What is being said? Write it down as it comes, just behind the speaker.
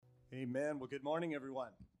Amen. Well, good morning,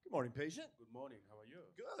 everyone. Good morning, patient. Good morning. How are you?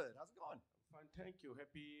 Good. How's it going? Fine, thank you.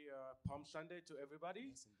 Happy Palm Sunday to everybody.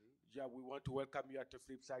 Yes, indeed. Yeah, we want to welcome you at the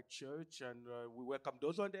Flipside Church, and we welcome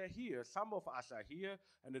those on there here. Some of us are here,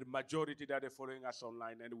 and the majority that are following us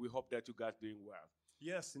online, and we hope that you guys doing well.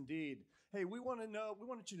 Yes, indeed. Hey, we wanted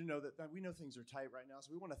you to know that we know things are tight right now,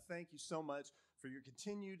 so we want to thank you so much for your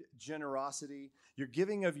continued generosity, your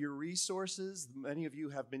giving of your resources. Many of you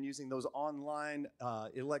have been using those online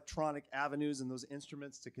electronic avenues and those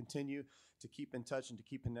instruments to continue to keep in touch and to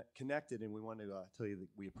keep connected, and we want to tell you that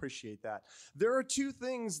we appreciate that. There are two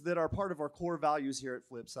things that are part of our core values here at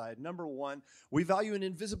Flipside. Number one, we value an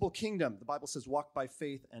invisible kingdom. The Bible says, walk by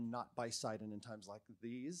faith and not by sight, and in times like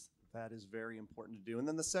these, that is very important to do. And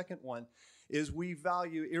then the second one is we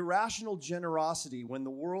value irrational generosity. When the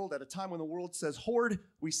world, at a time when the world says hoard,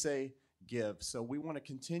 we say give. So we want to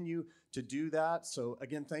continue to do that. So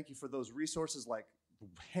again, thank you for those resources like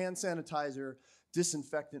hand sanitizer,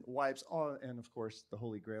 disinfectant wipes, and of course, the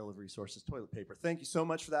holy grail of resources, toilet paper. Thank you so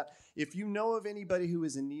much for that. If you know of anybody who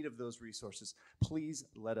is in need of those resources, please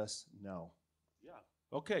let us know. Yeah.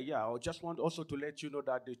 Okay, yeah. I just want also to let you know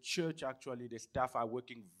that the church, actually, the staff are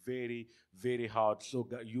working very, very hard so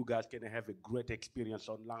that you guys can have a great experience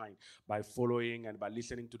online by following and by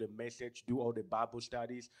listening to the message, do all the Bible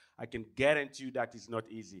studies. I can guarantee you that it's not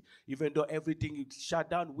easy. Even though everything is shut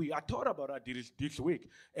down, I thought about that this week.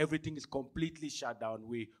 Everything is completely shut down.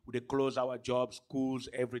 We close our jobs, schools,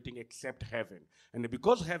 everything except heaven. And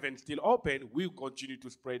because heaven is still open, we continue to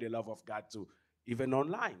spread the love of God too, even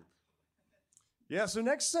online. Yeah, so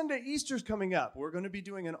next Sunday, Easter's coming up. We're going to be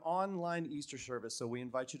doing an online Easter service, so we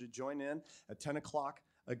invite you to join in at 10 o'clock.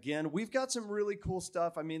 Again, we've got some really cool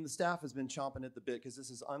stuff. I mean, the staff has been chomping at the bit because this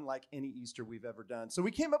is unlike any Easter we've ever done. So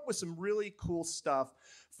we came up with some really cool stuff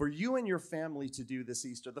for you and your family to do this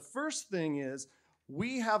Easter. The first thing is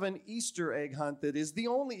we have an Easter egg hunt that is the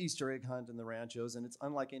only Easter egg hunt in the Ranchos, and it's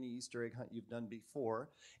unlike any Easter egg hunt you've done before,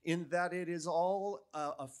 in that it is all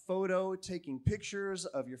a photo, taking pictures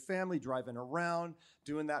of your family, driving around,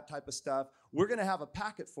 doing that type of stuff. We're going to have a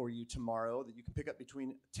packet for you tomorrow that you can pick up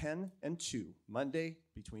between 10 and 2, Monday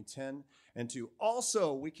between 10 and 2.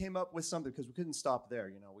 Also, we came up with something, because we couldn't stop there.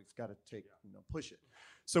 We've got to push it.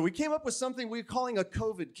 So we came up with something we're calling a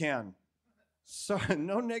COVID can. So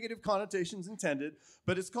no negative connotations intended,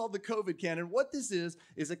 but it's called the COVID can. And what this is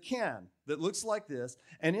a can that looks like this,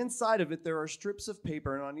 and inside of it there are strips of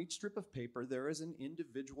paper, and on each strip of paper there is an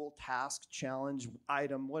individual task, challenge,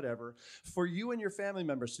 item, whatever, for you and your family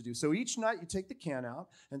members to do. So each night you take the can out,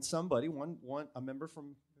 and somebody, a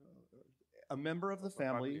member of the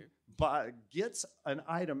family, gets an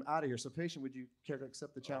item out of here. So patient, would you care to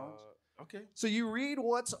accept the challenge? Okay. So you read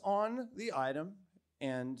what's on the item,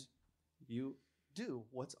 and you do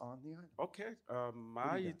what's on the item. Okay.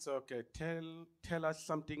 It's okay. Tell us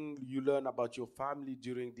something you learn about your family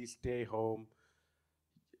during this stay home.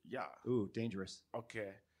 Yeah. Ooh, dangerous.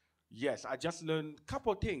 Okay. Yes, I just learned a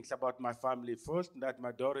couple things about my family. First, that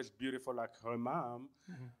my daughter is beautiful like her mom,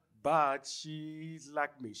 but she's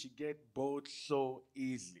like me. She gets bored so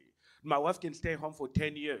easily. My wife can stay home for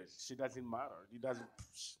 10 years. She doesn't matter.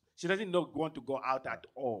 She doesn't want to go out at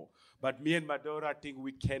all. But me and my daughter, I think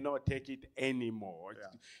we cannot take it anymore.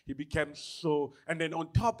 Yeah. He became so, and then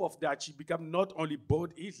on top of that, she became not only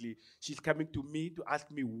bored easily, she's coming to me to ask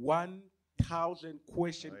me 1,000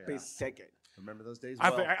 questions per second. Remember those days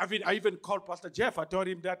well. I even called Pastor Jeff. I told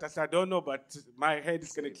him that. I said, I don't know, but my head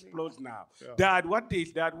is going to explode now. Yeah. Dad, what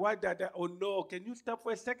this? Dad, why that? Oh, no, can you stop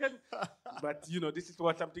for a second? But, this is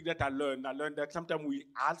something that I learned. I learned that sometimes we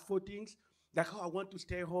ask for things, like, I want to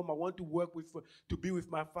stay home. I want to to be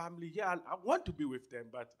with my family. Yeah, I want to be with them,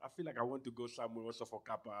 but I feel like I want to go somewhere also for a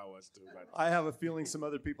couple hours too. But I have a feeling some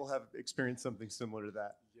other people have experienced something similar to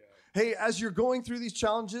that. Yeah. Hey, as you're going through these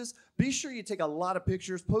challenges, be sure you take a lot of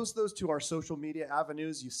pictures. Post those to our social media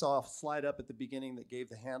avenues. You saw a slide up at the beginning that gave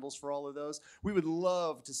the handles for all of those. We would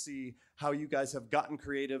love to see how you guys have gotten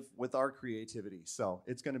creative with our creativity. So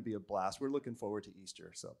it's going to be a blast. We're looking forward to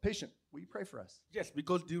Easter. So, patient, will you pray for us? Yes,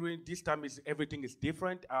 because during this time everything is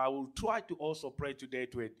different. I will try to also pray today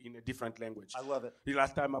in a different language. I love it. The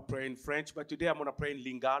last time I prayed in French, but today I'm going to pray in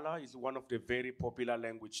Lingala. It's one of the very popular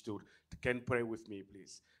language too. Can pray with me,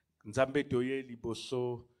 please. Nzambe toye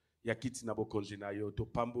liboso ya kiti na bokonzi na yo to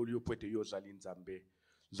pamboli yo pwete yo zali nzambe.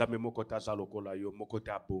 Nzambe moko taza lokola yo moko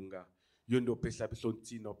ta bonga. Yondo pesa biso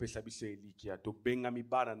ntina pesa biso elikia to benga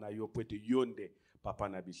mibana na yo pwete yonde papa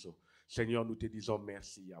na biso. Seigneur, nous te disons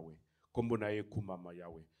merci Yahweh. Kombo na ye kumama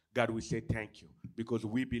Yahweh. God, we say thank you because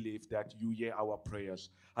we believe that you hear our prayers.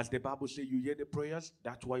 As the Bible says, you hear the prayers.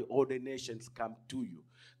 That's why all the nations come to you.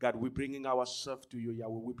 God, we're bringing ourselves to you,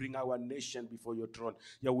 Yahweh. We bring our nation before your throne.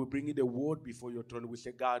 Yahweh, we're bringing the world before your throne. We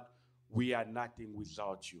say, God, we are nothing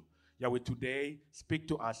without you. Yahweh, today, speak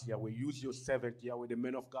to us, Yahweh. Use your servant, Yahweh, the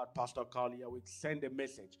man of God, Pastor Carl, Yahweh. Send a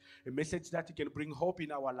message that he can bring hope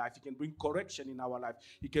in our life. He can bring correction in our life.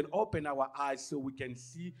 He can open our eyes so we can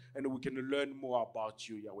see and we can learn more about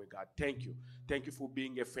you, Yahweh God. Thank you. Thank you for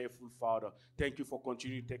being a faithful Father. Thank you for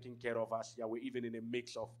continuing taking care of us, Yahweh, even in the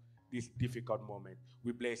mix of this difficult moment.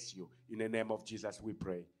 We bless you. In the name of Jesus, we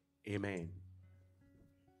pray. Amen.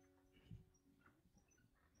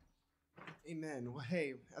 Amen. Well,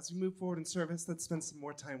 hey, as we move forward in service, let's spend some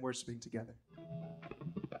more time worshiping together.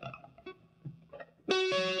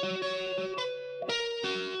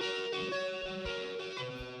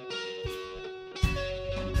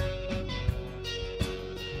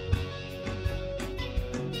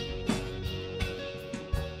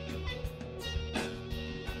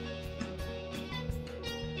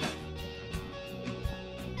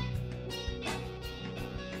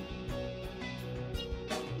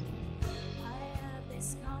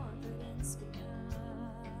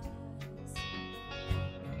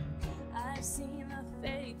 I've seen the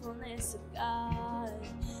faithfulness of God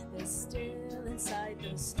that's still inside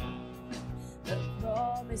the storm, the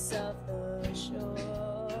promise of the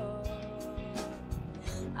shore.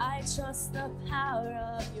 I trust the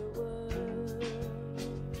power of your word,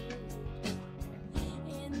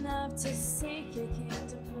 enough to seek your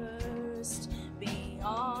kingdom first,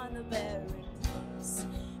 beyond the barren place,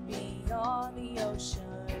 beyond the ocean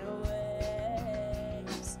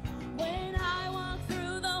waves. When I walk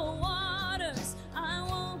through the waters, I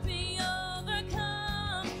won't be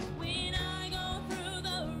overcome. When I go through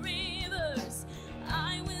the rivers,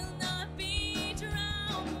 I will not be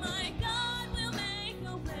drowned. My God will make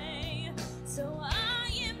a way, so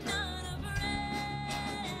I am not afraid.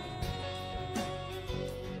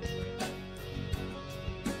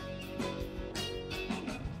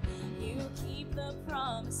 You keep the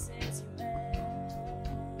promises you made.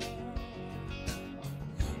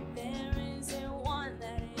 There isn't one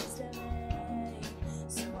that is delayed,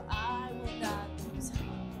 so I will not lose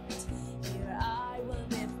heart. Here I will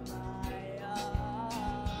lift my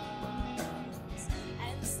arms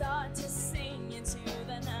and start to sing into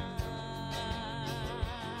the night.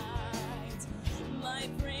 My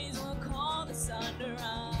praise will call the sun to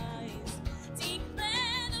rise.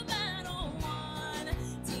 Declare the battle won.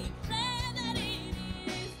 Declare that it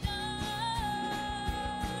is done.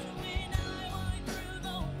 When I walk through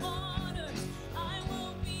the waters, I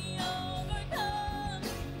won't be overcome.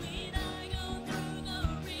 When I go through the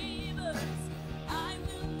rivers, I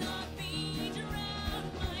will not be drowned.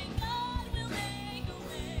 My God will make a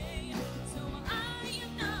way, so I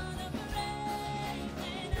am not afraid.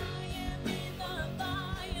 When I am in the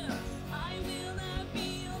fire, I will not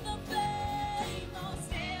feel the flame. I'll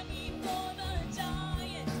stand before the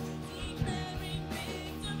giant, declaring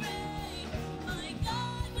victory. My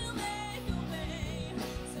God will make a way,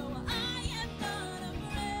 so I am not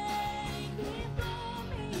afraid. Before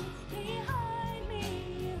me, behind me,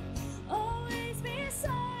 always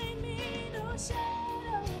beside me. No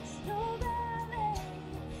shadow, no valley,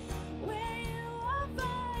 where you will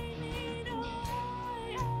find me. No,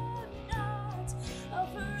 I am not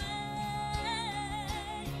afraid.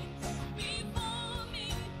 Before me,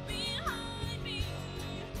 behind me,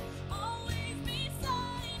 always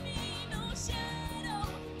beside me. No shadow,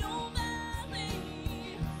 no valley,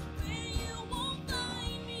 where you won't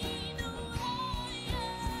find me. No, I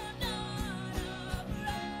am not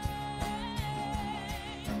afraid.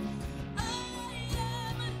 I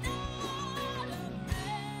am not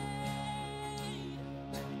afraid.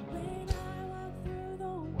 When I walk through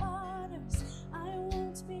the waters, I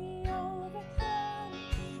won't be overcome.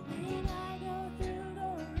 When I go through the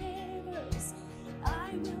rivers, I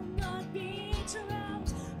will not be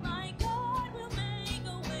drowned. My God will make a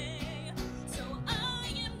way, so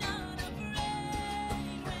I am not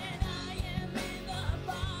afraid. When I am in the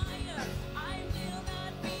fire, I will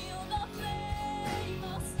not feel the flame.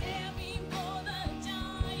 I'll stand before the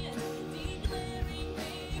giant, declaring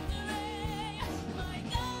victory. My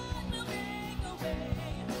God will make a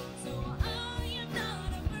way, so I am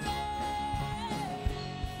not afraid.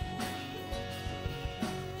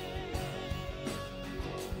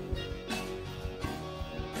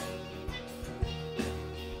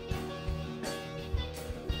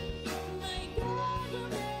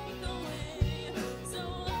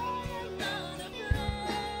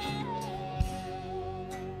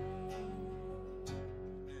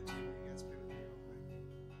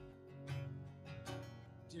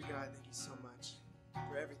 thank you so much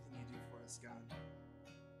for everything you do for us, God.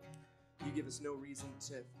 You give us no reason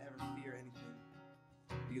to ever fear anything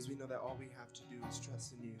because we know that all we have to do is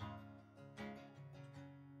trust in you.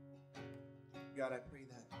 God, I pray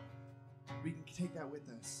that we can take that with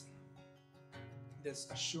us. This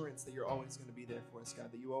assurance that you're always going to be there for us,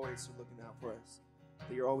 God, that you always are looking out for us,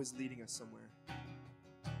 that you're always leading us somewhere.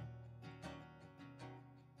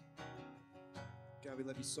 God, we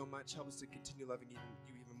love you so much. Help us to continue loving you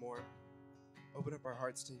even more. Open up our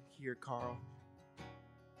hearts to hear Carl.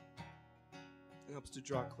 And help us to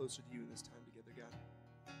draw closer to you in this time together, God.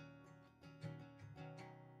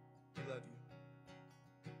 We love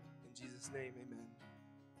you. In Jesus' name, amen.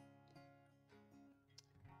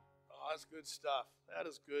 Oh, that's good stuff. That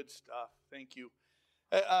is good stuff. Thank you.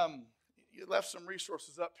 You left some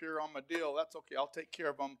resources up here on my deal. That's okay. I'll take care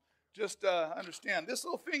of them. Just understand, this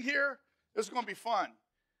little thing here, this is going to be fun.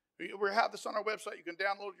 We have this on our website. You can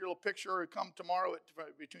download your little picture or come tomorrow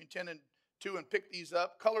between 10 and 2 and pick these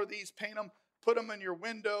up. Color these, paint them, put them in your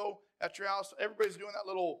window at your house. Everybody's doing that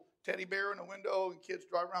little teddy bear in the window, and kids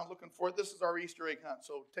drive around looking for it. This is our Easter egg hunt,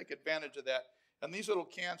 so take advantage of that. And these little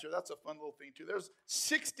cans here, that's a fun little thing, too. There's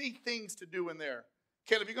 60 things to do in there.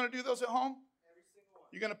 Caleb, you going to do those at home? Every single one.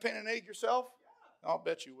 You going to paint an egg yourself? Yeah. I'll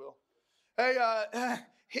bet you will. Hey,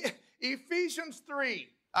 Ephesians 3.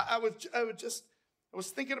 I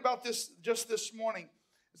was thinking about this just this morning.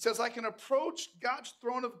 It says, I can approach God's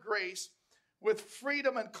throne of grace with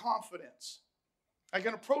freedom and confidence. I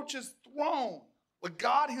can approach his throne with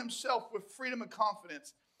God himself with freedom and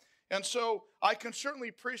confidence. And so I can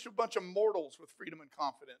certainly preach to a bunch of mortals with freedom and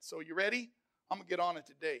confidence. So you ready? I'm going to get on it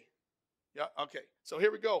today. Yeah, okay. So here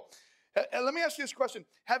we go. Let me ask you this question.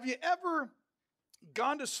 Have you ever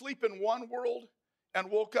gone to sleep in one world and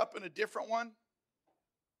woke up in a different one?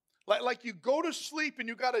 Like you go to sleep and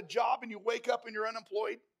you got a job and you wake up and you're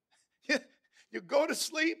unemployed. You go to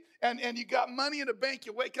sleep and you got money in the bank,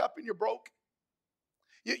 you wake up and you're broke.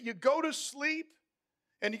 You go to sleep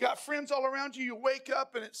and you got friends all around you, you wake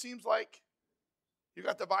up and it seems like you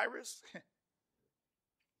got the virus.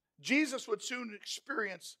 Jesus would soon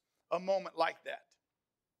experience a moment like that.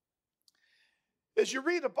 As you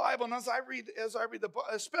read the Bible, and as I read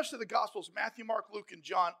especially the Gospels, Matthew, Mark, Luke, and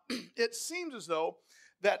John, it seems as though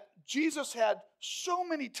that Jesus had so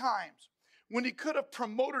many times when he could have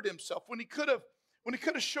promoted himself, when he could have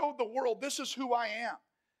showed the world, this is who I am.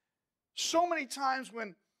 So many times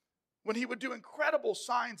when he would do incredible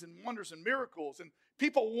signs and wonders and miracles, and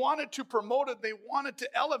people wanted to promote it, they wanted to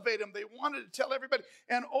elevate him, they wanted to tell everybody.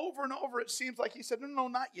 And over, it seems like he said, no,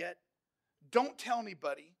 not yet. Don't tell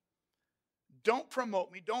anybody. Don't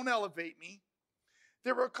promote me. Don't elevate me.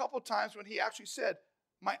 There were a couple times when he actually said,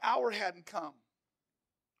 my hour hadn't come.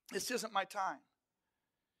 This isn't my time.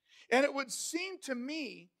 And it would seem to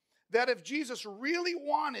me that if Jesus really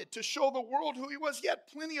wanted to show the world who he was, he had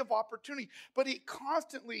plenty of opportunity. But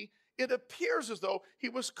it appears as though he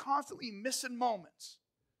was constantly missing moments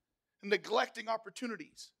and neglecting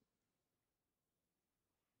opportunities.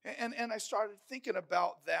 And I started thinking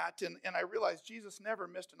about that, and I realized Jesus never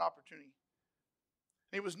missed an opportunity.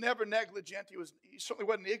 He was never negligent. He certainly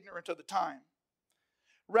wasn't ignorant of the time.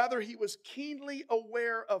 Rather, he was keenly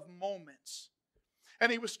aware of moments.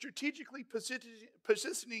 And he was strategically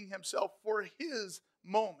positioning himself for his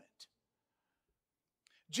moment.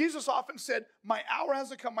 Jesus often said, my hour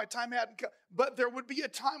hasn't come, my time hadn't come. But there would be a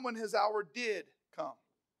time when his hour did come.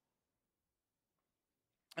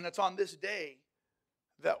 And it's on this day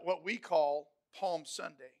that what we call Palm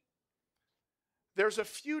Sunday. There's a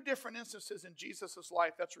few different instances in Jesus'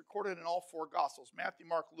 life that's recorded in all four Gospels, Matthew,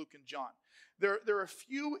 Mark, Luke, and John. There are a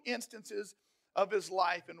few instances of his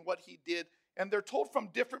life and what he did, and they're told from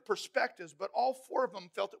different perspectives, but all four of them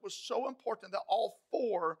felt it was so important that all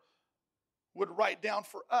four would write down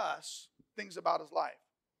for us things about his life.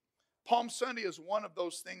 Palm Sunday is one of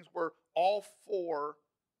those things where all four,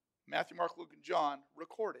 Matthew, Mark, Luke, and John,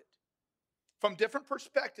 record it from different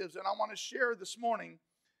perspectives, and I want to share this morning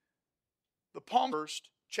the Palm verse,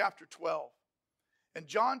 chapter 12. And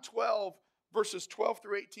John 12, verses 12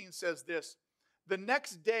 through 18 says this, the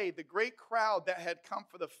next day, the great crowd that had come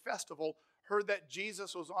for the festival heard that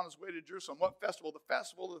Jesus was on his way to Jerusalem. What festival? The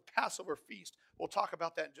festival of the Passover feast. We'll talk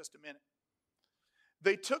about that in just a minute.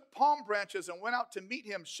 They took palm branches and went out to meet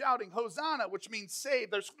him, shouting, Hosanna, which means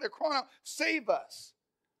save. They're crying out, save us.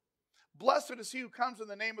 Blessed is he who comes in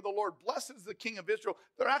the name of the Lord. Blessed is the King of Israel.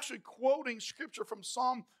 They're actually quoting scripture from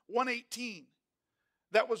Psalm 118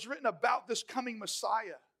 that was written about this coming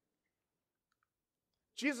Messiah.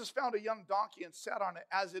 Jesus found a young donkey and sat on it,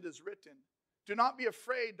 as it is written. Do not be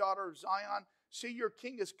afraid, daughter of Zion. See, your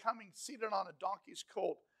king is coming, seated on a donkey's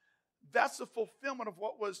colt. That's the fulfillment of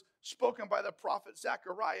what was spoken by the prophet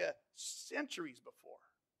Zechariah centuries before.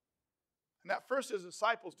 And at first his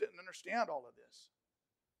disciples didn't understand all of this.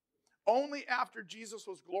 Only after Jesus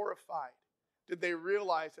was glorified did they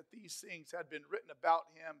realize that these things had been written about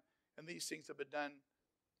him and these things have been done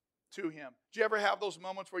to him. Do you ever have those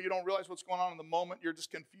moments where you don't realize what's going on in the moment? You're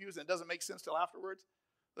just confused and it doesn't make sense till afterwards?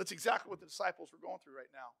 That's exactly what the disciples were going through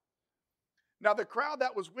right now. Now, the crowd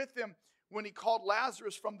that was with him when he called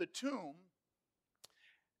Lazarus from the tomb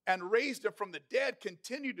and raised him from the dead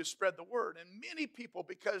continued to spread the word. And many people,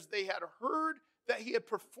 because they had heard that he had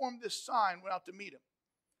performed this sign, went out to meet him.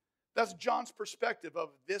 That's John's perspective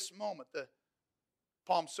of this moment, the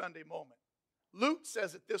Palm Sunday moment. Luke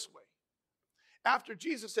says it this way. After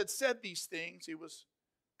Jesus had said these things,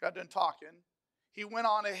 got done talking, he went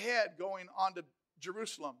on ahead going on to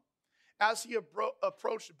Jerusalem. As he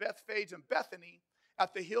approached Bethphage and Bethany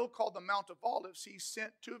at the hill called the Mount of Olives, he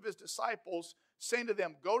sent two of his disciples, saying to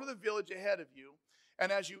them, go to the village ahead of you,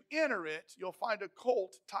 and as you enter it, you'll find a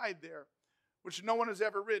colt tied there, which no one has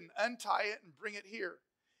ever ridden. Untie it and bring it here.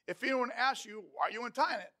 If anyone asks you, why are you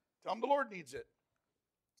untying it? Tell them the Lord needs it.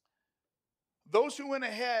 Those who went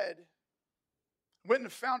ahead went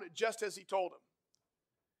and found it just as he told them.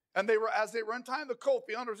 And as they were untying the colt,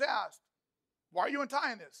 the owners asked, why are you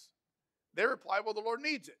untying this? They replied, well, the Lord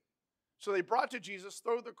needs it. So they brought to Jesus,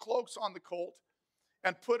 threw their cloaks on the colt,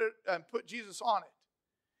 and put Jesus on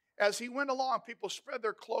it. As he went along, people spread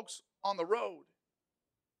their cloaks on the road.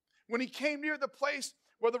 When he came near the place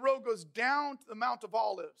where the road goes down to the Mount of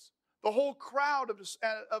Olives, the whole crowd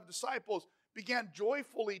of disciples began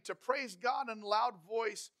joyfully to praise God in a loud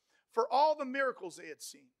voice for all the miracles they had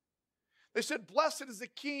seen. They said, blessed is the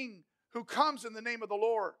King who comes in the name of the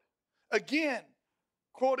Lord. Again,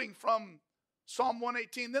 quoting from Psalm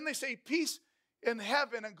 118. Then they say, peace in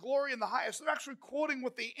heaven and glory in the highest. They're actually quoting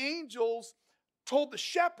what the angels told the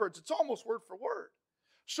shepherds. It's almost word for word.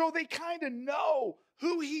 So they kind of know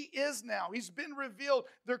who he is now. He's been revealed.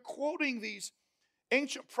 They're quoting these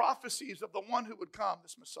ancient prophecies of the one who would come,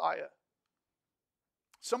 this Messiah.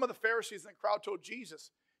 Some of the Pharisees in the crowd told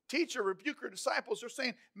Jesus, teacher, rebuke your disciples. They're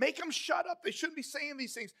saying, make them shut up. They shouldn't be saying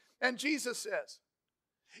these things. And Jesus says,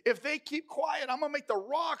 if they keep quiet, I'm going to make the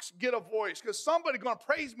rocks get a voice because somebody's going to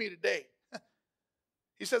praise me today.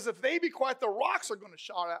 He says, if they be quiet, the rocks are going to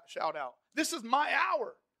shout out. This is my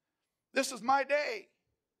hour. This is my day.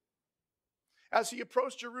 As he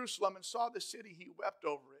approached Jerusalem and saw the city, he wept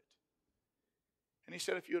over it. And he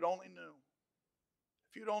said, if you'd only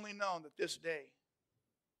known that this day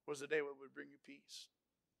was the day that would bring you peace.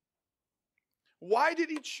 Why did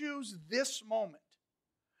he choose this moment?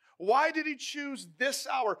 Why did he choose this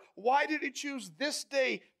hour? Why did he choose this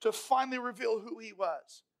day to finally reveal who he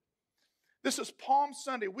was? This is Palm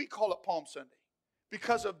Sunday. We call it Palm Sunday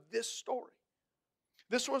because of this story.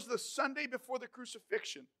 This was the Sunday before the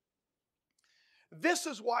crucifixion. This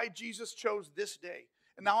is why Jesus chose this day.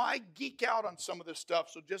 And now I geek out on some of this stuff,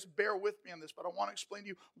 so just bear with me on this, but I want to explain to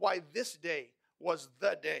you why this day was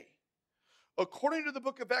the day. According to the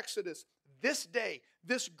book of Exodus, this day,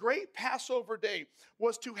 this great Passover day,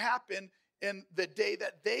 was to happen in the day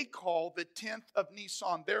that they call the 10th of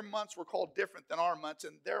Nisan. Their months were called different than our months,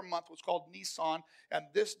 and their month was called Nisan, and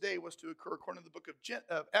this day was to occur, according to the book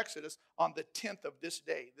of Exodus, on the 10th of this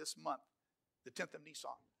day, this month, the 10th of Nisan.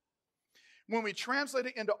 When we translate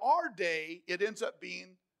it into our day, it ends up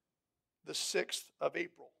being the 6th of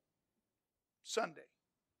April, Sunday,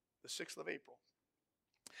 the 6th of April.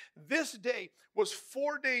 This day was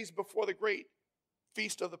 4 days before the great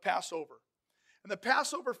feast of the Passover. And the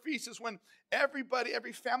Passover feast is when every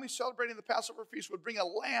family celebrating the Passover feast would bring a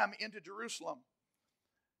lamb into Jerusalem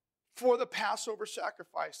for the Passover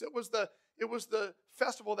sacrifice. It was the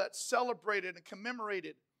festival that celebrated and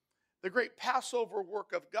commemorated the great Passover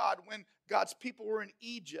work of God when God's people were in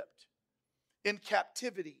Egypt in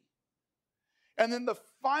captivity. And then the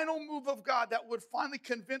final move of God that would finally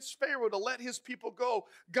convince Pharaoh to let his people go,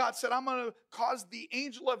 God said, I'm going to cause the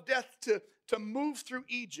angel of death to move through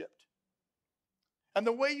Egypt. And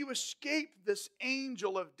the way you escape this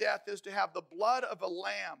angel of death is to have the blood of a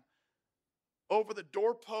lamb over the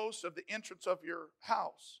doorposts of the entrance of your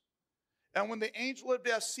house. And when the angel of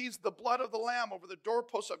death sees the blood of the lamb over the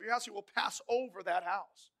doorposts of your house, he will pass over that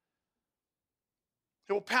house.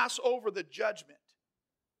 He will pass over the judgment.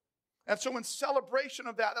 And so in celebration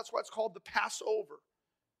of that, that's why it's called the Passover.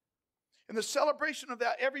 In the celebration of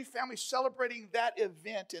that, every family celebrating that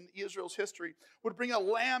event in Israel's history would bring a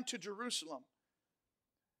lamb to Jerusalem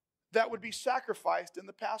that would be sacrificed in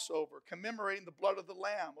the Passover, commemorating the blood of the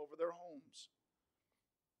lamb over their homes.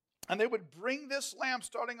 And they would bring this lamb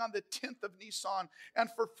starting on the 10th of Nisan. And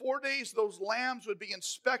for 4 days, those lambs would be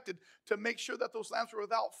inspected to make sure that those lambs were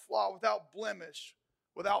without flaw, without blemish,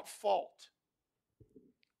 without fault.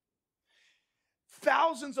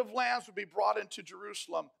 Thousands of lambs would be brought into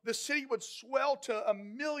Jerusalem. The city would swell to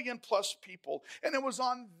 1 million plus people. And it was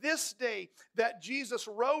on this day that Jesus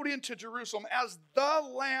rode into Jerusalem as the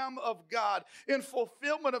Lamb of God in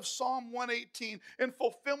fulfillment of Psalm 118, in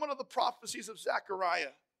fulfillment of the prophecies of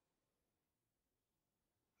Zechariah.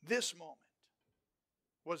 This moment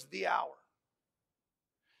was the hour.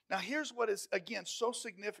 Now, here's what is, again, so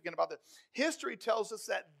significant about this. History tells us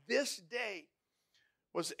that this day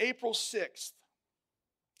was April 6th,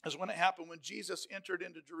 is when it happened, when Jesus entered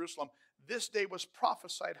into Jerusalem. This day was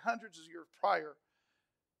prophesied hundreds of years prior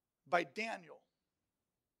by Daniel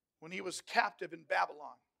when he was captive in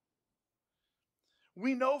Babylon.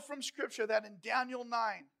 We know from Scripture that in Daniel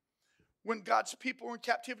 9, when God's people were in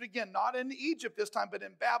captivity again, not in Egypt this time, but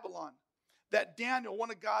in Babylon, that Daniel,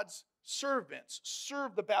 one of God's servants,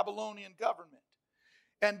 served the Babylonian government.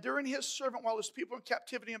 And during his servant, while his people were in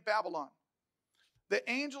captivity in Babylon, the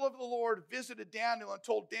angel of the Lord visited Daniel and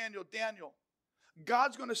told Daniel, Daniel,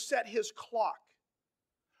 God's going to set his clock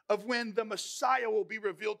of when the Messiah will be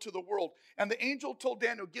revealed to the world. And the angel told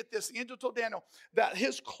Daniel, get this, the angel told Daniel that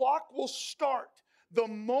his clock will start the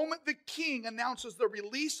moment the king announces the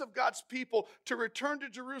release of God's people to return to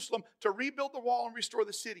Jerusalem, to rebuild the wall and restore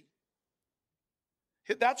the city.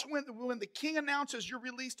 That's when the king announces you're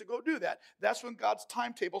released to go do that. That's when God's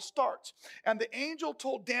timetable starts. And the angel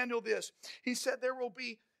told Daniel this. He said there will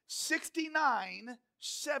be 69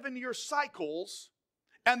 7-year cycles,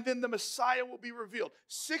 and then the Messiah will be revealed.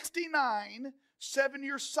 69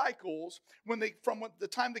 7-year cycles from the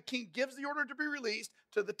time the king gives the order to be released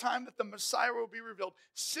to the time that the Messiah will be revealed.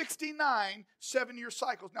 69 7-year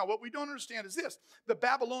cycles. Now, what we don't understand is this. The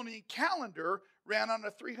Babylonian calendar ran on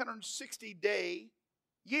a 360-day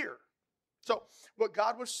year. So what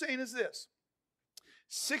God was saying is this.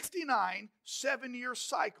 69 7-year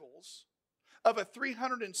cycles of a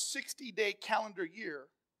 360-day calendar year.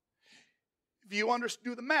 If you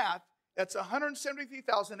do the math, that's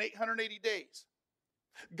 173,880 days.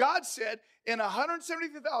 God said in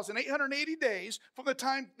 173,880 days, from the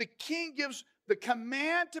time the king gives the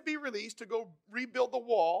command to be released to go rebuild the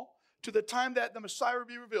wall to the time that the Messiah will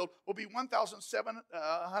be revealed, will be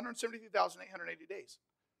 173,880 days.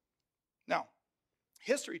 Now,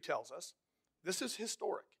 history tells us, this is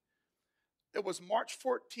historic. It was March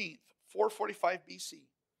 14th, 445 BC,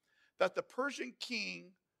 that the Persian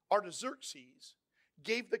king Artaxerxes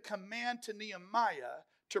gave the command to Nehemiah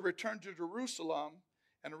to return to Jerusalem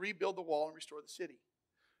and rebuild the wall and restore the city.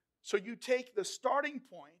 So you take the starting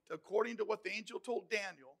point, according to what the angel told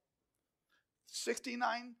Daniel,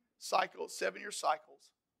 69 cycles, 7-year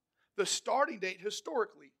cycles. The starting date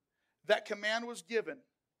historically, that command was given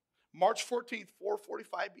March 14th,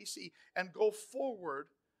 445 BC, and go forward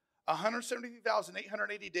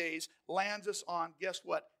 173,880 days, lands us on, guess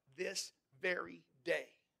what? This very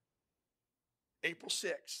day. April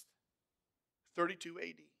 6th, 32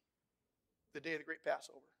 AD, the day of the great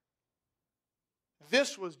Passover.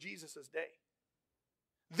 This was Jesus' day.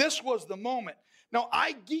 This was the moment. Now,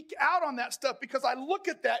 I geek out on that stuff because I look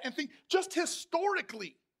at that and think, just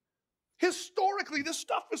historically, this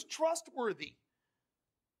stuff is trustworthy.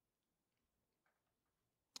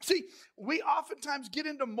 See, we oftentimes get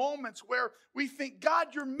into moments where we think,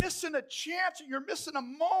 God, you're missing a chance, or you're missing a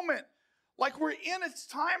moment. Like we're in its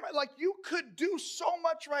time, like you could do so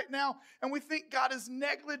much right now. And we think God is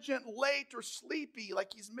negligent, late, or sleepy,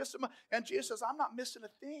 like he's missing. And Jesus says, I'm not missing a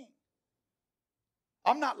thing.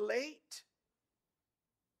 I'm not late.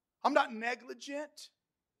 I'm not negligent.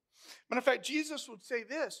 Matter of fact, Jesus would say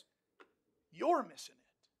this, you're missing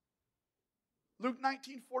it. Luke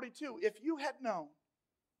 19:42, if you had known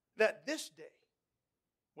that this day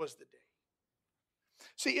was the day.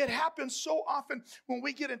 See, it happens so often when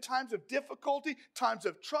we get in times of difficulty, times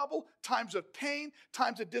of trouble, times of pain,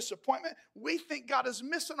 times of disappointment. We think God is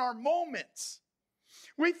missing our moments.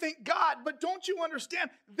 We think, God, but don't you understand?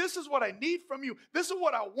 This is what I need from you. This is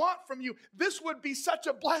what I want from you. This would be such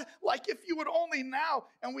a blessing, like if you would only now.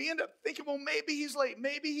 And we end up thinking, well, maybe he's late.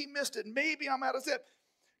 Maybe he missed it. Maybe I'm out of step.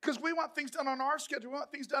 Because we want things done on our schedule. We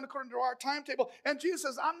want things done according to our timetable. And Jesus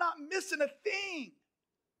says, I'm not missing a thing.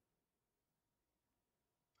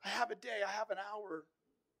 I have a day. I have an hour.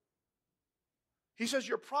 He says,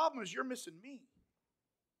 your problem is you're missing me.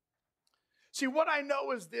 See, what I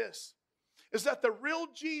know is this, is that the real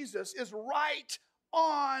Jesus is right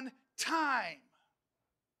on time.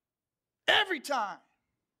 Every time.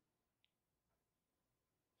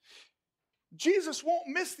 Jesus won't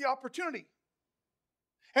miss the opportunity.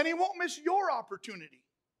 And he won't miss your opportunity.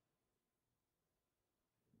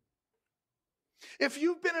 If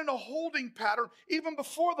you've been in a holding pattern, even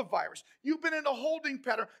before the virus, you've been in a holding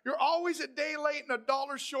pattern, you're always a day late and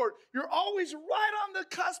 $1 short. You're always right on the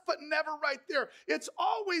cusp, but never right there. It's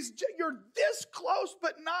always, you're this close,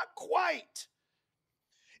 but not quite.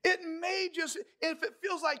 It may just, if it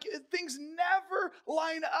feels like things never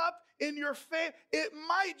line up in your favor, it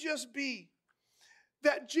might just be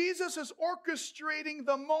that Jesus is orchestrating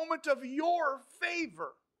the moment of your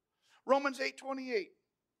favor. Romans 8:28.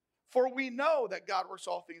 For we know that God works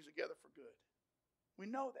all things together for good. We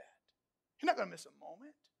know that. You're not going to miss a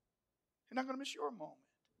moment. You're not going to miss your moment.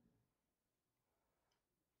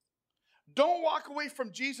 Don't walk away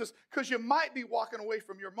from Jesus because you might be walking away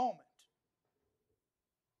from your moment.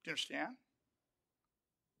 Do you understand?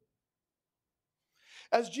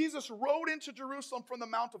 As Jesus rode into Jerusalem from the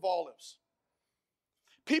Mount of Olives,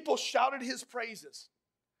 people shouted his praises.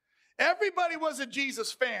 Everybody was a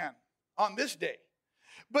Jesus fan on this day.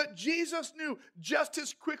 But Jesus knew just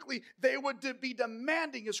as quickly they would be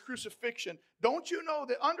demanding his crucifixion. Don't you know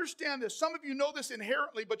that? Understand this. Some of you know this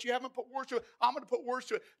inherently, but you haven't put words to it. I'm going to put words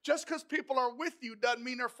to it. Just because people are with you doesn't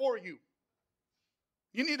mean they're for you.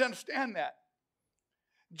 You need to understand that.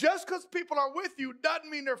 Just because people are with you doesn't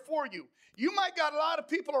mean they're for you. You might got a lot of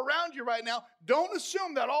people around you right now. Don't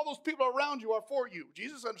assume that all those people around you are for you.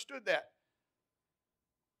 Jesus understood that.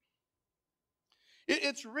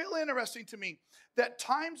 It's real interesting to me that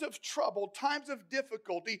times of trouble, times of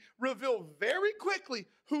difficulty reveal very quickly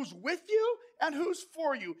who's with you and who's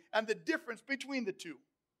for you and the difference between the two.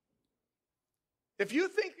 If you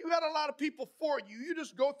think you got a lot of people for you, you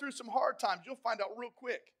just go through some hard times. You'll find out real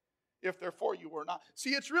quick if they're for you or not.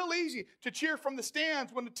 See, it's real easy to cheer from the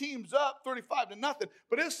stands when the team's up 35-0,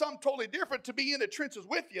 but it's something totally different to be in the trenches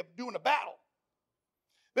with you doing a battle.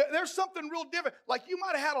 There's something real different. Like you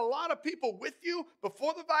might have had a lot of people with you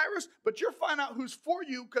before the virus, but you're finding out who's for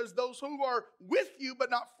you because those who are with you but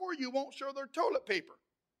not for you won't share their toilet paper.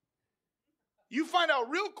 You find out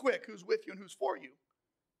real quick who's with you and who's for you.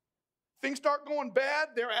 Things start going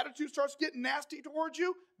bad, their attitude starts getting nasty towards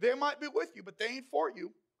you, they might be with you, but they ain't for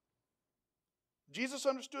you. Jesus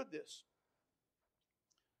understood this.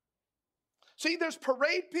 See, there's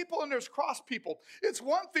parade people and there's cross people. It's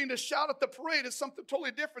one thing to shout at the parade. It's something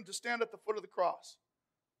totally different to stand at the foot of the cross.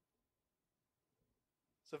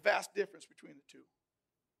 It's a vast difference between the two.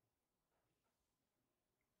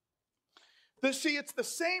 See, it's the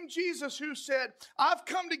same Jesus who said, I've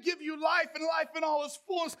come to give you life and life in all its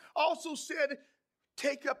fullness, also said,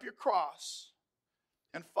 take up your cross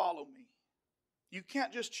and follow me. You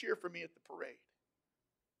can't just cheer for me at the parade.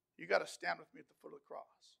 You got to stand with me at the foot of the cross.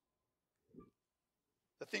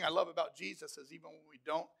 The thing I love about Jesus is even when we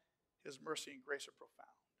don't, his mercy and grace are profound.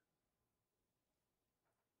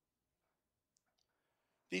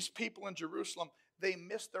 These people in Jerusalem, they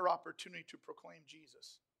missed their opportunity to proclaim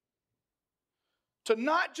Jesus. To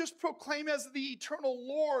not just proclaim as the eternal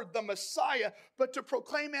Lord, the Messiah, but to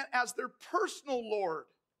proclaim it as their personal Lord,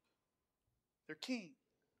 their King.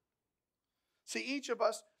 See, each of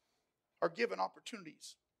us are given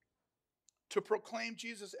opportunities to proclaim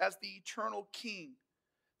Jesus as the eternal King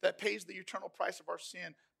that pays the eternal price of our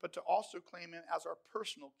sin, but to also claim him as our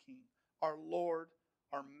personal King, our Lord,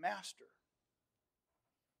 our Master.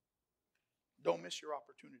 Don't miss your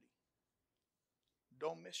opportunity.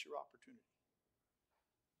 Don't miss your opportunity.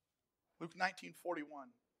 Luke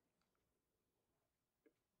 19:41.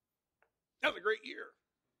 That was a great year.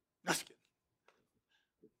 Just kidding.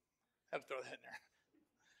 Had to throw that in there.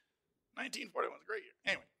 1941 was a great year.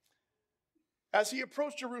 Anyway, as he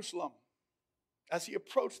approached Jerusalem, as he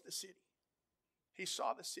approached the city, he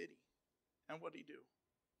saw the city. And what did he do?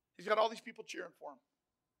 He's got all these people cheering for him.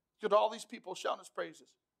 He's got all these people shouting his praises.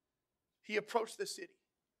 He approached the city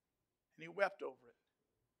and he wept over it.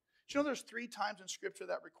 Do you know there's 3 times in Scripture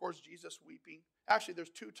that records Jesus weeping? Actually,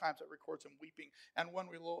 there's 2 times that records him weeping, and one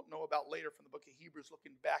we'll know about later from the book of Hebrews,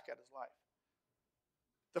 looking back at his life.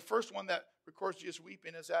 The first one that records Jesus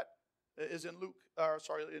weeping is in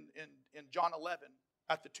John 11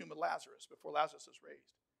 at the tomb of Lazarus, before Lazarus is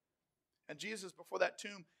raised. And Jesus before that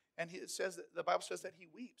tomb, and the Bible says that he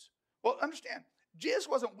weeps. Well, understand, Jesus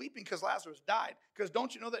wasn't weeping because Lazarus died, because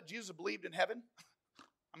don't you know that Jesus believed in heaven?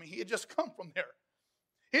 I mean, he had just come from there.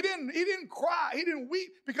 He didn't cry, he didn't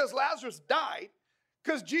weep because Lazarus died,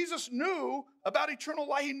 because Jesus knew about eternal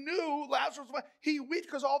life. He knew Lazarus, he wept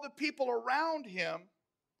because all the people around him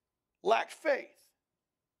lacked faith.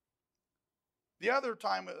 The other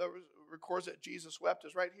time it records that Jesus wept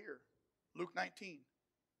is right here, Luke 19.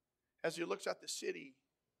 As he looks at the city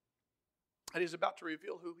And he's about to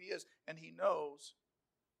reveal who he is, and he knows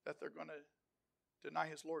that they're going to deny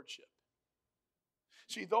his lordship.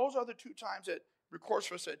 See, those are the two times that records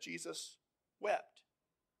for us that Jesus wept.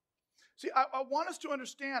 See, I want us to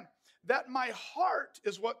understand that my heart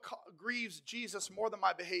is what grieves Jesus more than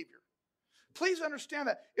my behavior. Please understand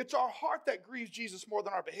that it's our heart that grieves Jesus more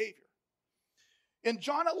than our behavior. In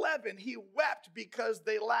John 11, he wept because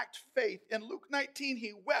they lacked faith. In Luke 19,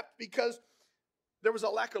 he wept because there was a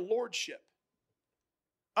lack of lordship.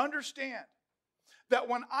 Understand that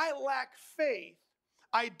when I lack faith,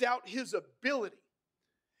 I doubt his ability.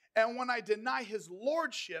 And when I deny his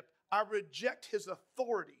lordship, I reject his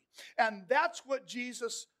authority. And that's what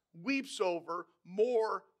Jesus weeps over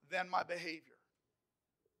more than my behavior.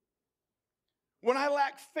 When I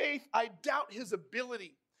lack faith, I doubt his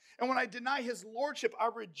ability. And when I deny his lordship, I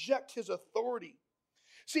reject his authority.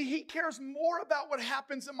 See, he cares more about what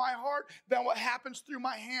happens in my heart than what happens through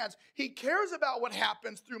my hands. He cares about what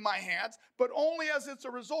happens through my hands, but only as it's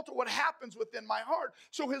a result of what happens within my heart.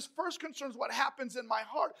 So his first concern is what happens in my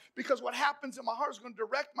heart, because what happens in my heart is going to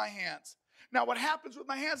direct my hands. Now, what happens with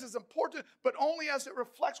my hands is important, but only as it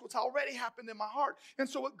reflects what's already happened in my heart. And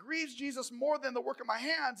so what grieves Jesus more than the work of my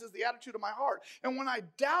hands is the attitude of my heart. And when I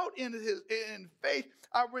doubt in faith,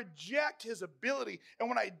 I reject his ability. And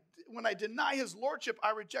when I deny his lordship, I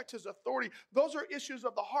reject his authority. Those are issues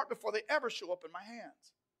of the heart before they ever show up in my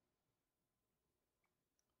hands.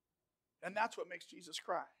 And that's what makes Jesus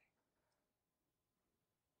cry.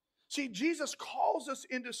 See, Jesus calls us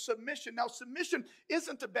into submission. Now, submission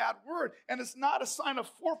isn't a bad word, and it's not a sign of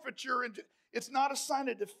forfeiture, and it's not a sign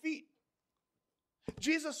of defeat.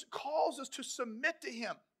 Jesus calls us to submit to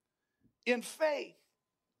him in faith,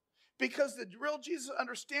 because the real Jesus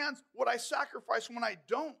understands what I sacrifice when I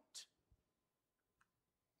don't.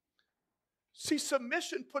 See,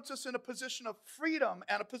 submission puts us in a position of freedom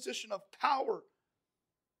and a position of power.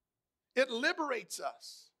 It liberates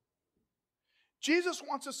us. Jesus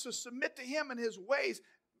wants us to submit to him in his ways.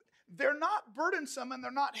 They're not burdensome and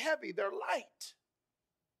they're not heavy. They're light.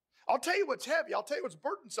 I'll tell you what's heavy. I'll tell you what's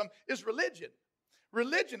burdensome is religion.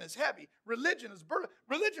 Religion is heavy. Religion is burden.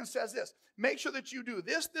 Religion says this: make sure that you do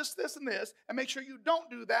this, this, this, and this, and make sure you don't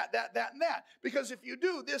do that, that, that, and that. Because if you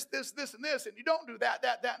do this, this, this, and this, and you don't do that,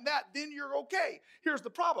 that, that, and that, then you're okay. Here's the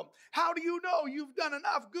problem. How do you know you've done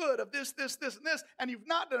enough good of this, this, this, and this, and you've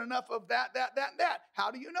not done enough of that, that, that, and that?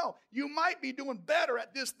 How do you know? You might be doing better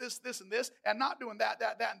at this, this, this, and this, and not doing that,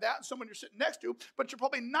 that, that, and that, and someone you're sitting next to, but you're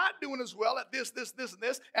probably not doing as well at this, this, this, and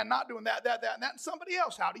this, and not doing that, that, that, and that, and somebody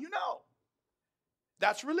else. How do you know?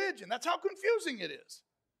 That's religion. That's how confusing it is.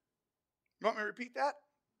 You want me to repeat that?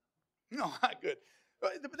 No, not good.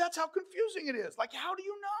 But that's how confusing it is. Like, how do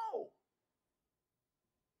you know?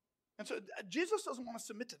 And so Jesus doesn't want to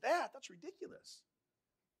submit to that. That's ridiculous.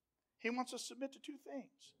 He wants us to submit to two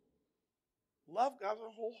things: love God with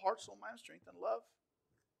our whole heart, soul, mind, and strength, and love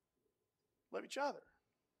each other.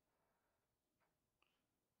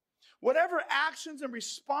 Whatever actions and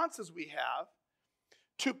responses we have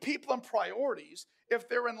to people and priorities, if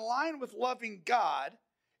they're in line with loving God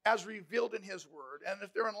as revealed in his word, and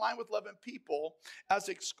if they're in line with loving people as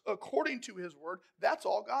according to his word, that's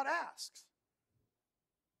all God asks.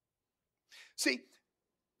 See,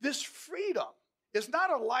 this freedom is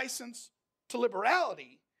not a license to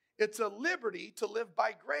liberality. It's a liberty to live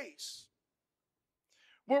by grace,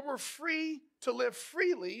 where we're free to live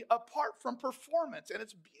freely apart from performance, and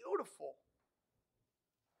it's beautiful.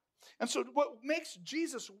 And so what makes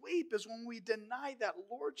Jesus weep is when we deny that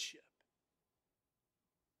lordship,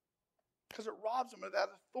 because it robs him of that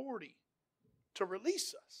authority to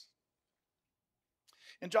release us.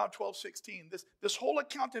 In John 12:16, this whole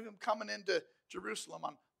account of him coming into Jerusalem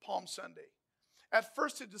on Palm Sunday. At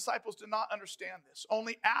first, his disciples did not understand this.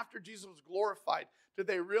 Only after Jesus was glorified did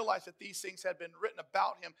they realize that these things had been written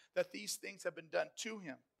about him, that these things had been done to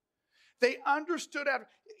him. They understood,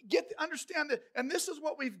 understand that, and this is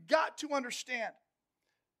what we've got to understand.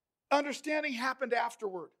 Understanding happened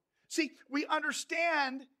afterward. See, we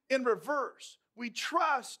understand in reverse. We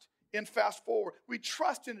trust in fast forward. We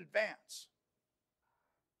trust in advance.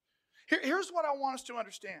 Here's what I want us to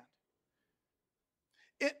understand.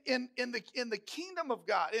 In the kingdom of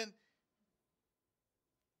God,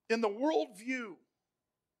 in the worldview,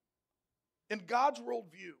 in God's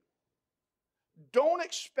worldview, don't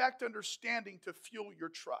expect understanding to fuel your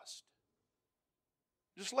trust.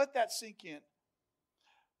 Just let that sink in.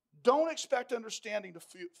 Don't expect understanding to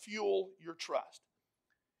fuel your trust.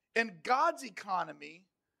 In God's economy,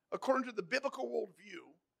 according to the biblical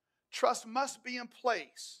worldview, trust must be in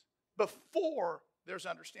place before there's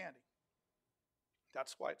understanding.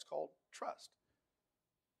 That's why it's called trust.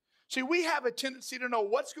 See, we have a tendency to know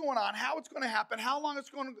what's going on, how it's going to happen, how long it's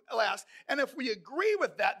going to last. And if we agree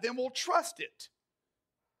with that, then we'll trust it.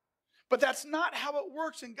 But that's not how it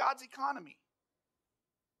works in God's economy.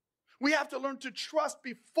 We have to learn to trust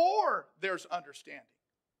before there's understanding.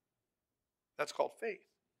 That's called faith.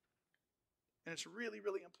 And it's really,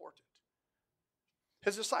 really important.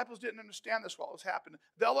 His disciples didn't understand this while it was happening.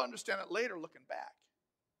 They'll understand it later looking back.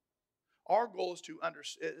 Our goal is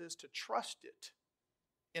to trust it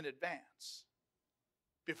in advance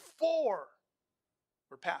before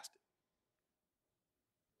we're past it.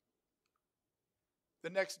 The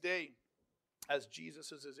next day, as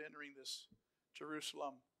Jesus is entering this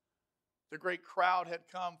Jerusalem, the great crowd had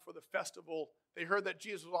come for the festival. They heard that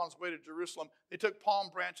Jesus was on his way to Jerusalem. They took palm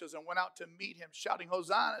branches and went out to meet him, shouting,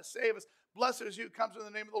 Hosanna, save us. Blessed is he who comes in the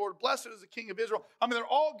name of the Lord. Blessed is the King of Israel. I mean, they're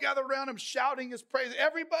all gathered around him, shouting his praise.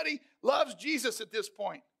 Everybody loves Jesus at this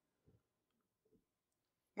point.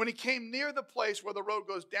 When he came near the place where the road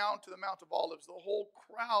goes down to the Mount of Olives, the whole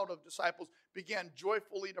crowd of disciples began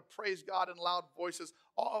joyfully to praise God in loud voices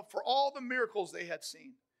for all the miracles they had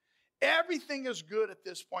seen. Everything is good at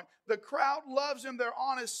this point. The crowd loves him. They're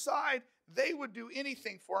on his side. They would do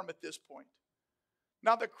anything for him at this point.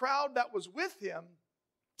 Now, the crowd that was with him,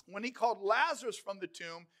 when he called Lazarus from the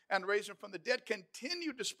tomb and raised him from the dead,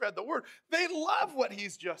 continued to spread the word. They love what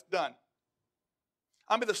he's just done.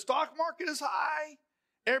 I mean, the stock market is high.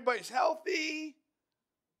 Everybody's healthy.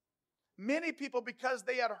 Many people, because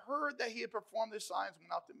they had heard that he had performed these signs,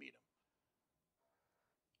 went out to meet him.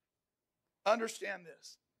 Understand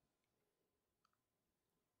this.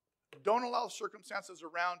 Don't allow circumstances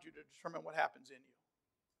around you to determine what happens in you.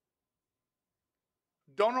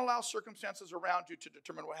 Don't allow circumstances around you to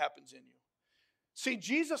determine what happens in you. See,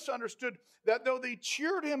 Jesus understood that though they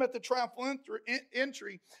cheered him at the triumphal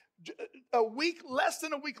entry, less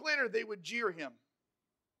than a week later, they would jeer him.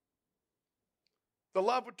 The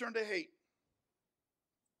love would turn to hate.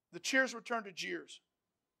 The cheers would turn to jeers.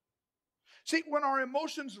 See, when our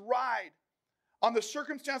emotions ride on the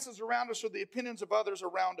circumstances around us or the opinions of others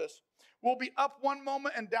around us, we'll be up one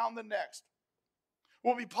moment and down the next.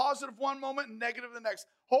 We'll be positive one moment and negative the next.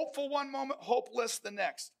 Hopeful one moment, hopeless the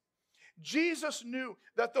next. Jesus knew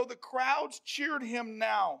that though the crowds cheered him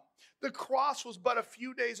now, the cross was but a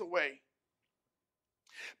few days away.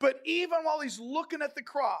 But even while he's looking at the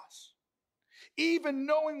cross, even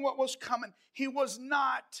knowing what was coming, he was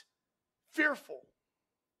not fearful.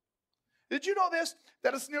 Did you know this?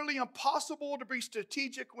 That it's nearly impossible to be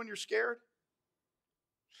strategic when you're scared.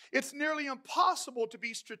 It's nearly impossible to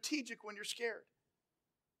be strategic when you're scared.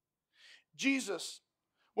 Jesus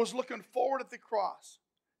was looking forward at the cross,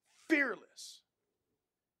 fearless,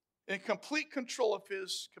 in complete control of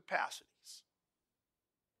his capacities.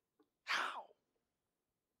 How?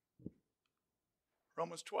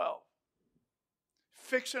 Romans 12.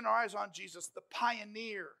 Fixing our eyes on Jesus, the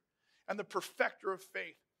pioneer and the perfecter of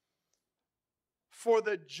faith. For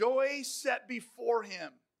the joy set before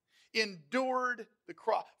him, endured the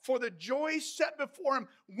cross. For the joy set before him,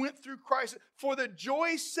 went through Christ. For the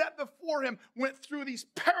joy set before him, went through these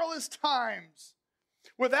perilous times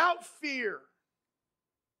without fear.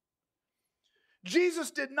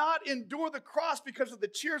 Jesus did not endure the cross because of the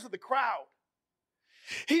cheers of the crowd.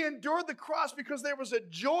 He endured the cross because there was a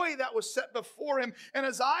joy that was set before him, and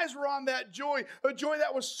his eyes were on that joy, a joy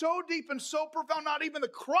that was so deep and so profound, not even the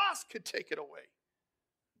cross could take it away.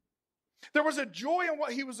 There was a joy in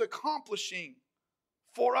what he was accomplishing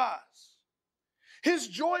for us. His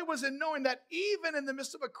joy was in knowing that even in the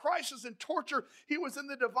midst of a crisis and torture, he was in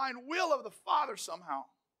the divine will of the Father somehow.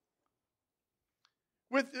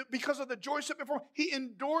 Because of the joy set before him, he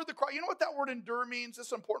endured the cross. You know what that word endure means?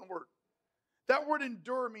 It's an important word. That word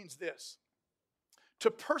endure means this: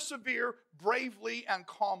 to persevere bravely and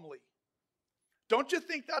calmly. Don't you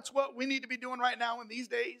think that's what we need to be doing right now in these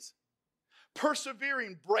days?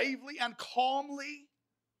 Persevering bravely and calmly.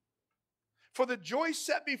 For the joy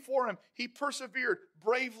set before him, he persevered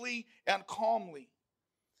bravely and calmly.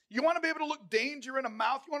 You want to be able to look danger in the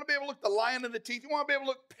mouth. You want to be able to look the lion in the teeth. You want to be able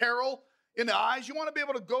to look peril in the eyes. You want to be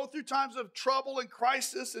able to go through times of trouble and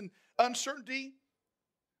crisis and uncertainty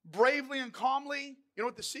bravely and calmly. You know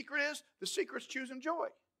what the secret is? The secret's choosing joy.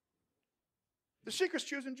 The secret's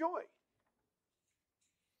choosing joy.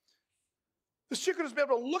 The secret is to be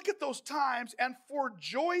able to look at those times and for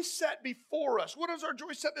joy set before us. What is our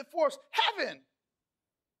joy set before us? Heaven.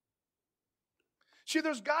 See,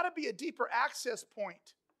 there's got to be a deeper access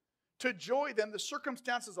point to joy than the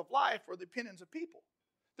circumstances of life or the opinions of people.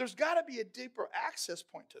 There's got to be a deeper access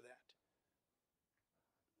point to that.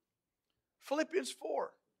 Philippians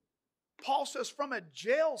 4. Paul says, from a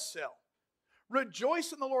jail cell,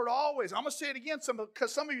 Rejoice in the Lord always. I'm going to say it again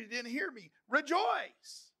because some of you didn't hear me.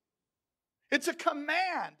 Rejoice. It's a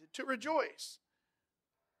command to rejoice.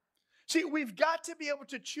 See, we've got to be able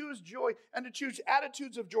to choose joy and to choose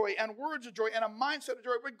attitudes of joy and words of joy and a mindset of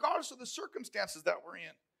joy regardless of the circumstances that we're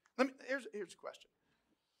in. Here's a question.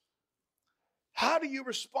 How do you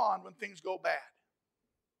respond when things go bad?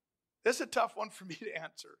 This is a tough one for me to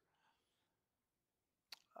answer.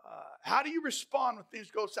 How do you respond when things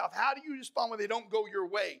go south? How do you respond when they don't go your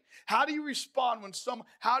way? How do you respond when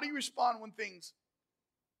things...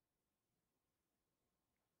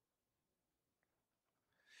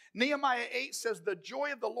 Nehemiah 8 says, the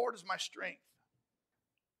joy of the Lord is my strength.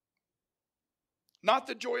 Not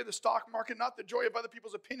the joy of the stock market, not the joy of other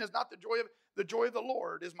people's opinions, not the joy of the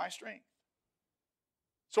Lord is my strength.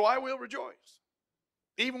 So I will rejoice,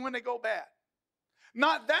 even when they go bad.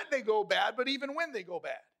 Not that they go bad, but even when they go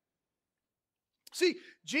bad. See,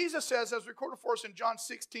 Jesus says, as recorded for us in John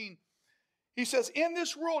 16, he says, in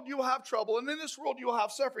this world you will have trouble, and in this world you will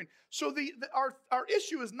have suffering. So our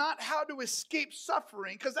issue is not how to escape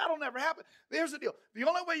suffering, because that'll never happen. There's the deal. The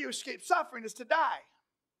only way you escape suffering is to die.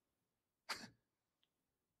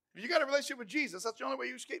 If you got a relationship with Jesus, that's the only way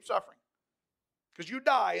you escape suffering. Because you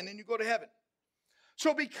die, and then you go to heaven.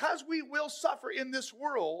 So because we will suffer in this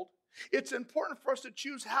world, it's important for us to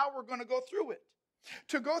choose how we're going to go through it.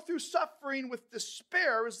 To go through suffering with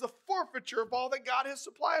despair is the forfeiture of all that God has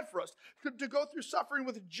supplied for us. To go through suffering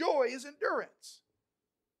with joy is endurance.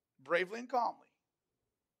 Bravely and calmly.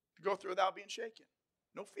 To go through without being shaken.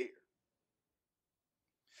 No fear.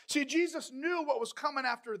 See, Jesus knew what was coming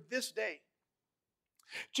after this day.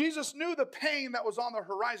 Jesus knew the pain that was on the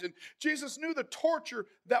horizon. Jesus knew the torture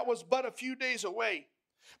that was but a few days away.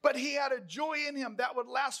 But he had a joy in him that would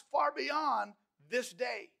last far beyond this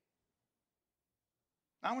day.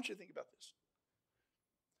 Now, I want you to think about this.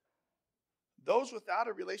 Those without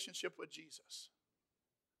a relationship with Jesus,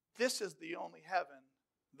 this is the only heaven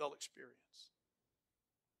they'll experience.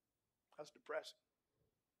 That's depressing.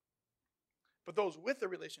 But those with a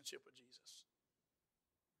relationship with Jesus,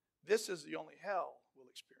 this is the only hell we'll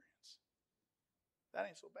experience. That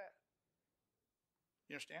ain't so bad.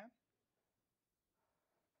 You understand?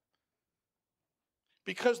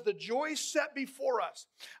 Because the joy set before us.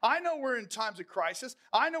 I know we're in times of crisis.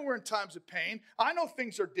 I know we're in times of pain. I know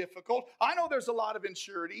things are difficult. I know there's a lot of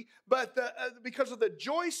insurity. But because of the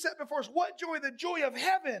joy set before us, what joy? The joy of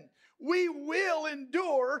heaven. We will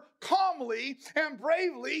endure calmly and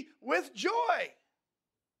bravely with joy.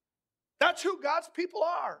 That's who God's people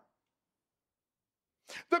are.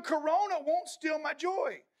 The corona won't steal my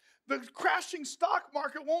joy. The crashing stock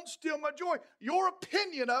market won't steal my joy. Your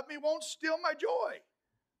opinion of me won't steal my joy.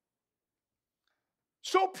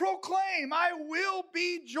 So proclaim, I will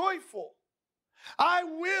be joyful. I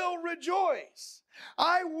will rejoice.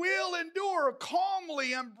 I will endure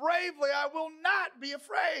calmly and bravely. I will not be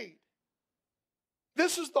afraid.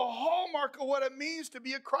 This is the hallmark of what it means to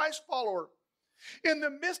be a Christ follower. In the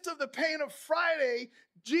midst of the pain of Friday,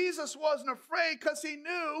 Jesus wasn't afraid because he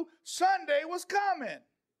knew Sunday was coming.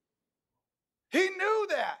 He knew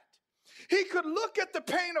that. He could look at the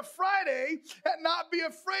pain of Friday and not be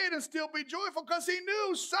afraid and still be joyful because he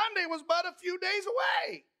knew Sunday was but a few days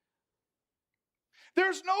away.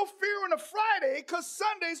 There's no fear in a Friday because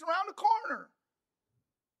Sunday's around the corner.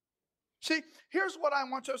 See, here's what I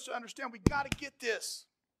want us to understand. We got to get this.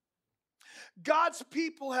 God's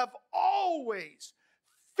people have always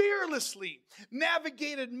fearlessly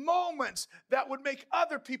navigated moments that would make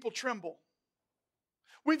other people tremble.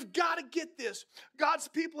 We've got to get this. God's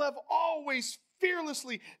people have always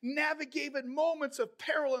fearlessly navigated moments of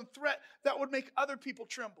peril and threat that would make other people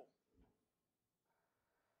tremble.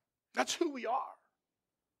 That's who we are.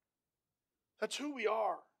 That's who we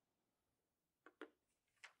are.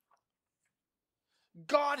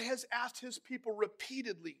 God has asked his people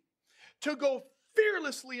repeatedly to go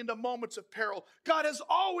fearlessly into moments of peril. God has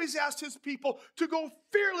always asked his people to go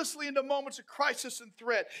fearlessly into moments of crisis and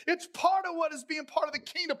threat. It's part of what is being part of the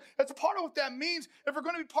kingdom. It's part of what that means. If we're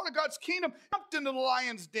going to be part of God's kingdom, jumped into the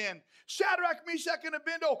lion's den. Shadrach, Meshach, and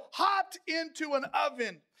Abednego hopped into an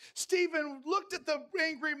oven. Stephen looked at the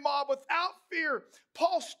angry mob without fear.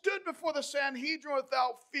 Paul stood before the Sanhedrin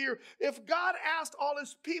without fear. If God asked all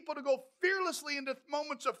his people to go fearlessly into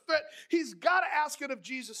moments of threat, he's got to ask it of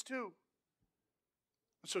Jesus too.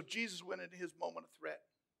 So Jesus went into his moment of threat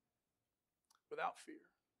without fear.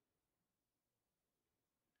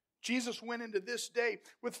 Jesus went into this day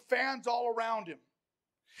with fans all around him.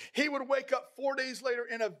 He would wake up 4 days later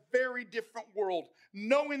in a very different world,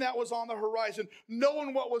 knowing that was on the horizon,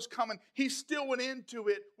 knowing what was coming. He still went into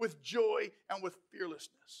it with joy and with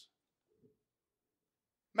fearlessness.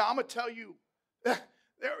 Now, I'm going to tell you,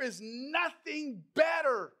 there is nothing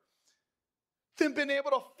better than being able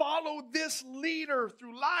to follow this leader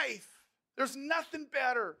through life. There's nothing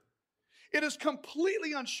better. It is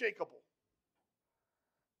completely unshakable.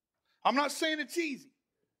 I'm not saying it's easy.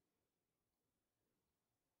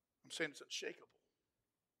 I'm saying it's unshakable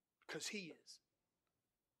because he is.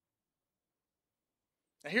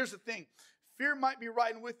 Now, here's the thing. Fear might be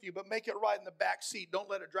riding with you, but make it ride in the back seat. Don't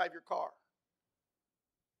let it drive your car.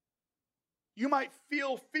 You might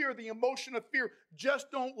feel fear, the emotion of fear.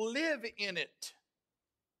 Just don't live in it.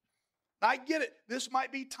 I get it. This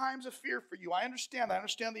might be times of fear for you. I understand. I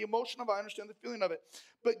understand the emotion of it. I understand the feeling of it.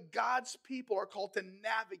 But God's people are called to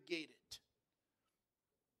navigate it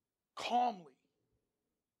calmly,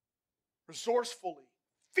 resourcefully,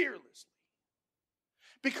 fearlessly.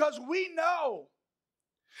 Because we know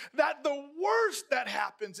that the worst that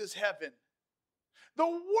happens is heaven. The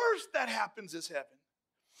worst that happens is heaven.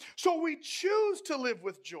 So we choose to live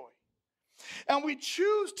with joy. And we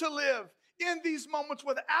choose to live in these moments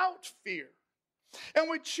without fear. And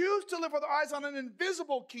we choose to live with our eyes on an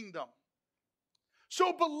invisible kingdom.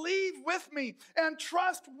 So believe with me and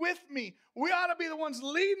trust with me. We ought to be the ones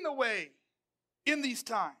leading the way in these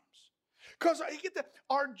times. Because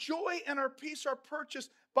our joy and our peace are purchased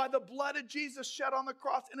by the blood of Jesus shed on the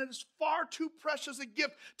cross. And it is far too precious a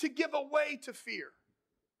gift to give away to fear.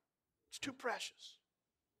 It's too precious.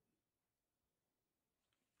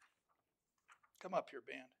 Come up here,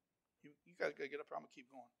 band. You guys got to get up here. I'm going to keep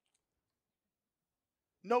going.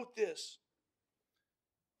 Note this.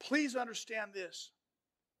 Please understand this.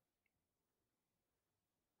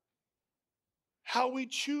 How we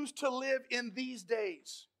choose to live in these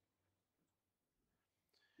days.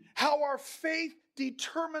 How our faith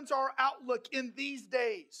determines our outlook in these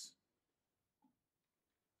days.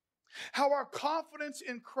 How our confidence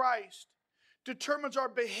in Christ determines our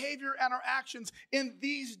behavior and our actions in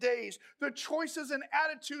these days. The choices and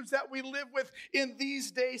attitudes that we live with in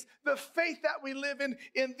these days, the faith that we live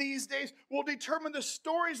in these days will determine the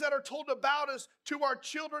stories that are told about us to our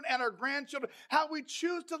children and our grandchildren. How we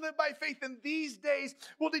choose to live by faith in these days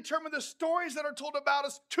will determine the stories that are told about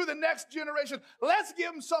us to the next generation. Let's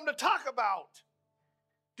give them something to talk about.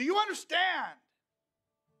 Do you understand?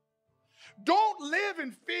 Don't live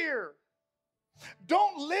in fear.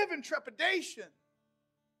 Don't live in trepidation.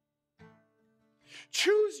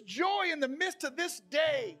 Choose joy in the midst of this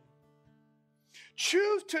day.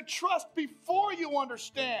 Choose to trust before you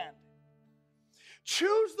understand.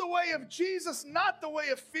 Choose the way of Jesus, not the way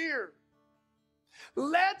of fear.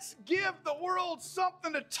 Let's give the world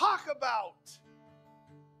something to talk about.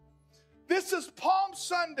 This is Palm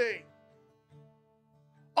Sunday.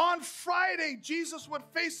 On Friday, Jesus would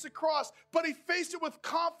face the cross, but he faced it with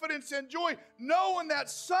confidence and joy, knowing that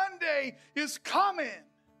Sunday is coming.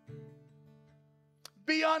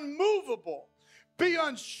 Be unmovable. Be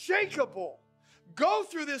unshakable. Go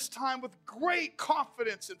through this time with great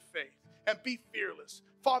confidence and faith, and be fearless.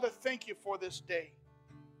 Father, thank you for this day.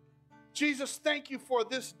 Jesus, thank you for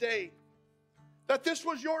this day, that this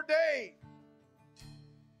was your day.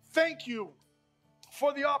 Thank you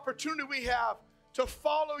for the opportunity we have to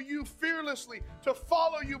follow you fearlessly, to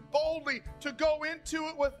follow you boldly, to go into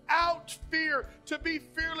it without fear, to be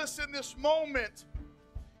fearless in this moment.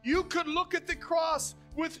 You could look at the cross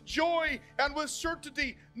with joy and with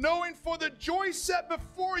certainty, knowing for the joy set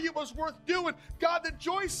before you was worth doing. God, the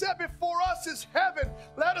joy set before us is heaven.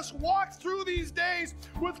 Let us walk through these days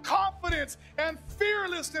with confidence and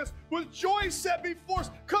fearlessness, with joy set before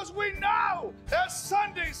us, because we know that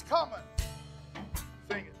Sunday's coming.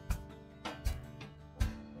 Sing it.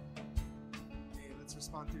 Hey, let's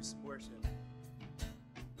respond through some worship.